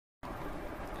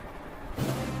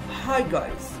Hi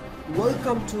guys,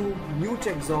 welcome to New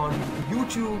Tech Zone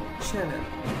YouTube channel.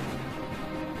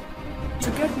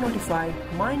 To get notified,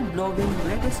 mind-blowing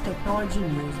latest technology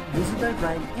news visible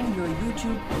right in your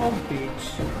YouTube homepage.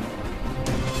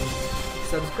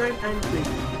 Subscribe and click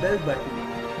the bell button.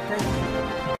 Thank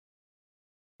you.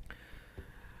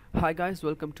 Hi guys,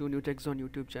 welcome to New Tech Zone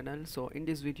YouTube channel. So in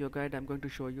this video guide I'm going to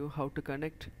show you how to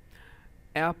connect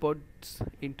AirPods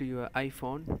into your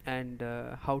iPhone and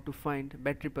how to find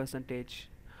battery percentage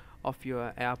of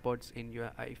your AirPods in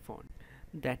your iPhone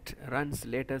that runs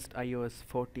latest iOS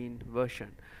 14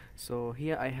 version. So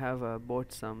here I have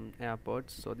bought some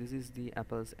AirPods. So this is the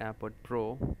Apple's AirPod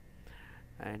Pro,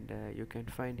 and you can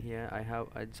find here I have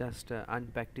just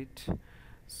unpacked it.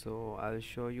 So I'll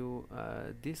show you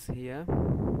this here.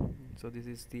 So this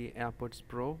is the AirPods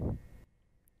Pro.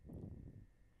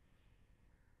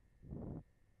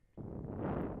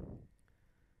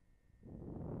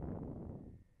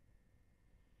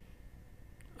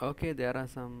 Okay, there are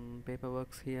some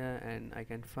paperworks here and I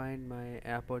can find my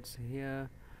AirPods here.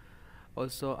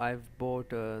 Also I've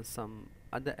bought some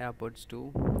other AirPods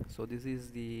too. So this is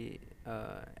the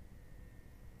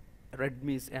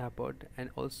Redmi's AirPod, and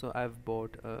also I've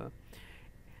bought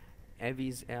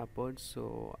Avi's AirPods.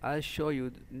 So I'll show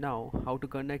you now how to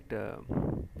connect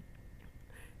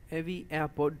Avi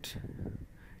AirPod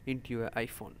into your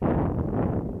iPhone.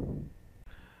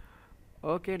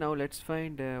 Okay, now let's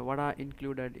find what are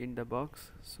included in the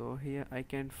box. So here I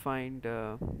can find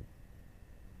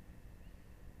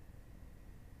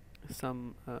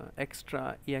some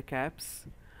extra ear caps.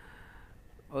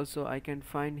 Also I can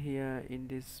find here in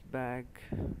this bag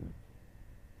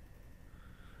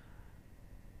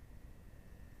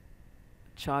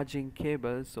charging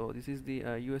cable. So this is the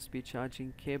USB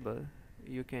charging cable.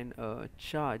 You can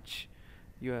charge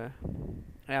your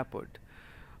AirPod.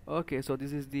 Okay, so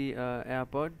this is the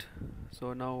AirPod.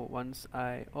 So now once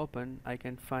I open, I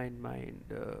can find my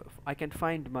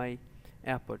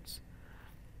AirPods.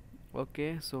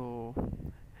 Okay, so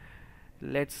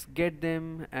let's get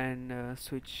them and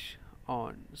switch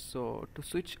on. So to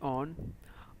switch on,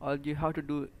 all you have to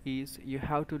do is you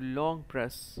have to long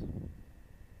press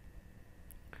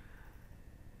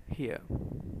here.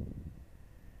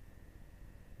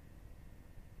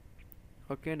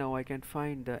 Okay, now I can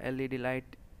find the LED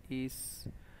light is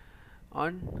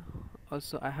on.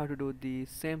 Also I have to do the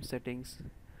same settings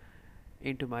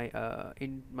into my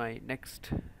in my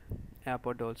next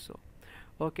AirPod also.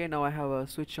 Okay, now I have a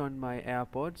switch on my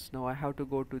AirPods. Now I have to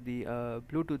go to the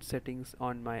Bluetooth settings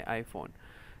on my iPhone.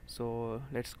 So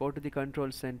let's go to the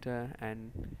control center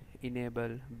and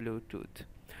enable Bluetooth.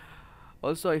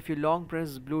 Also if you long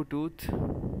press Bluetooth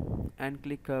and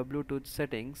click Bluetooth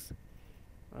settings,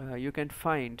 you can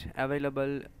find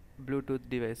available Bluetooth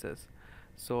devices.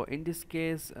 So in this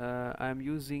case I'm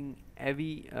using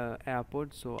Avi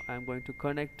AirPod, so I'm going to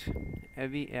connect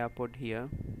Avi AirPod here.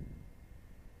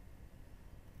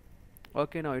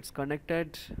 Okay, now it's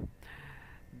connected.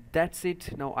 That's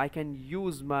it. Now I can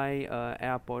use my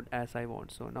AirPod as I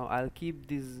want. So now I'll keep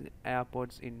these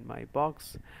AirPods in my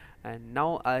box, and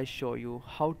now I'll show you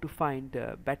how to find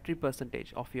the battery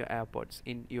percentage of your AirPods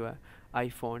in your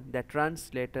iPhone that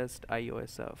runs latest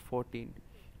iOS 14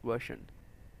 version.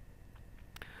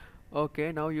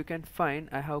 Okay, now you can find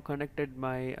I have connected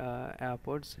my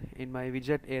AirPods in my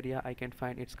widget area. I can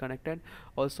find it's connected.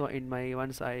 Also in my,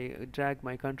 once I drag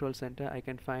my control center, I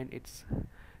can find it's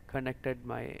connected,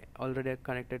 my already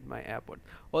connected my AirPod.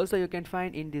 Also you can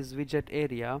find in this widget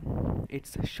area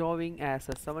it's showing as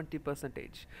a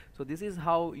 70%. So this is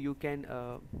how you can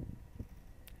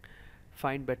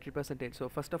find battery percentage. So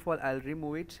first of all I'll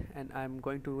remove it, and I'm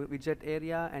going to widget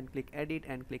area and click edit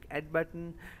and click add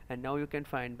button, and now you can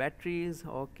find batteries.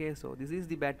 Okay, so this is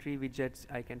the battery widgets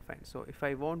I can find. So if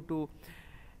I want to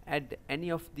add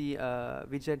any of the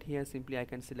widget here, simply I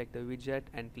can select the widget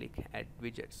and click add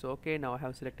widget. So okay, now I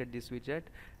have selected this widget,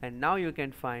 and now you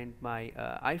can find my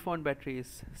iPhone battery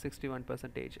is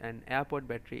 61% and AirPod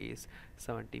battery is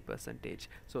 70%.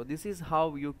 So this is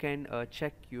how you can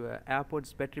check your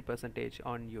AirPods battery percentage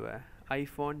on your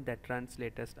iPhone that runs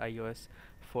latest iOS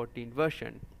 14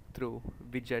 version through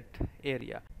widget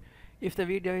area. If the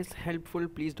video is helpful,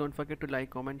 please don't forget to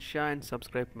like, comment, share and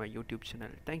subscribe my YouTube channel.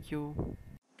 Thank you.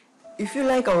 If you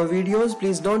like our videos,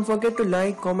 please don't forget to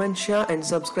like, comment, share and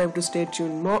subscribe to stay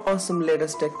tuned more awesome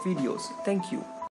latest tech videos. Thank you.